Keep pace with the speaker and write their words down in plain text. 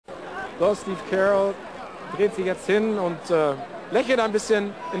So, Steve Carell dreht sich jetzt hin und lächelt ein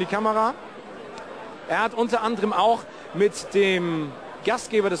bisschen in die Kamera. Er hat unter anderem auch mit dem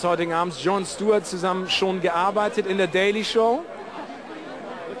Gastgeber des heutigen Abends, Jon Stewart, zusammen schon gearbeitet in der Daily Show.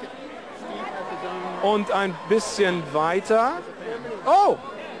 Und ein bisschen weiter. Oh!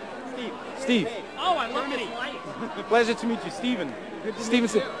 Steve. Oh, I love it. Pleasure to meet you, Steven. Steven,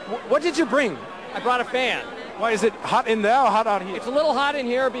 what did you bring? I brought a fan. Why is it hot in there or hot out here? It's a little hot in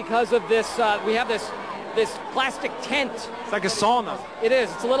here because of this. We have this plastic tent. It's like a sauna. It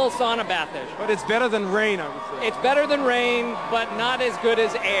is. It's a little sauna bathish. But it's better than rain, I would say. It's better than rain, but not as good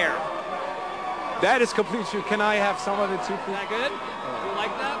as air. That is completely true. Can I have some of it too, please? Is that good? You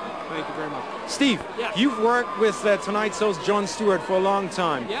like that? Thank you very much. Steve, Yeah. you've worked with Tonight's host Jon Stewart for a long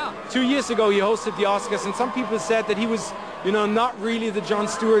time. Yeah. 2 years ago he hosted the Oscars, and some people said that he was, you know, not really the Jon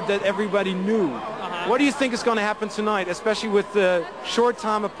Stewart that everybody knew. What do you think is going to happen tonight, especially with the short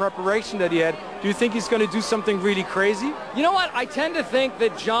time of preparation that he had? Do you think he's going to do something really crazy? You know what? I tend to think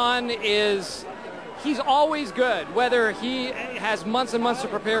that John is... He's always good, whether he has months and months to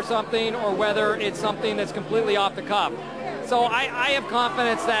prepare something or whether it's something that's completely off the cuff. So I have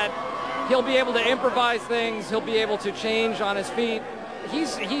confidence that he'll be able to improvise things, he'll be able to change on his feet.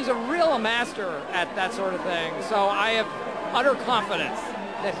 He's a real master at that sort of thing. So I have utter confidence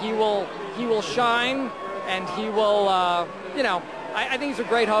that he will shine and he will, you know, I think he's a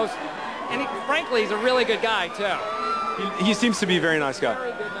great host. And frankly, he's a really good guy, too. He seems to be a very nice guy.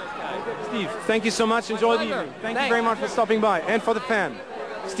 Very good, nice guy. Steve, thank you so much. Enjoy the evening. Thank you very much for stopping by. And for the fan.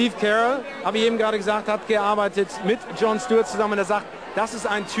 Steve Carell, habe ich eben gerade gesagt, hat gearbeitet mit Jon Stewart zusammen. Und er sagt, das ist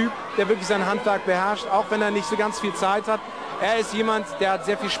ein Typ, der wirklich sein Handwerk beherrscht, auch wenn er nicht so ganz viel Zeit hat. Er ist jemand, der hat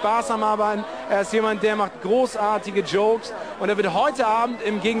sehr viel Spaß am Arbeiten. Er ist jemand, der macht großartige Jokes. Und er wird heute Abend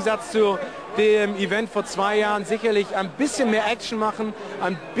im Gegensatz zu dem Event vor 2 Jahren sicherlich ein bisschen mehr Action machen,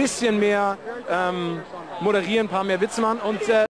 ein bisschen mehr moderieren, ein paar mehr Witze machen. Und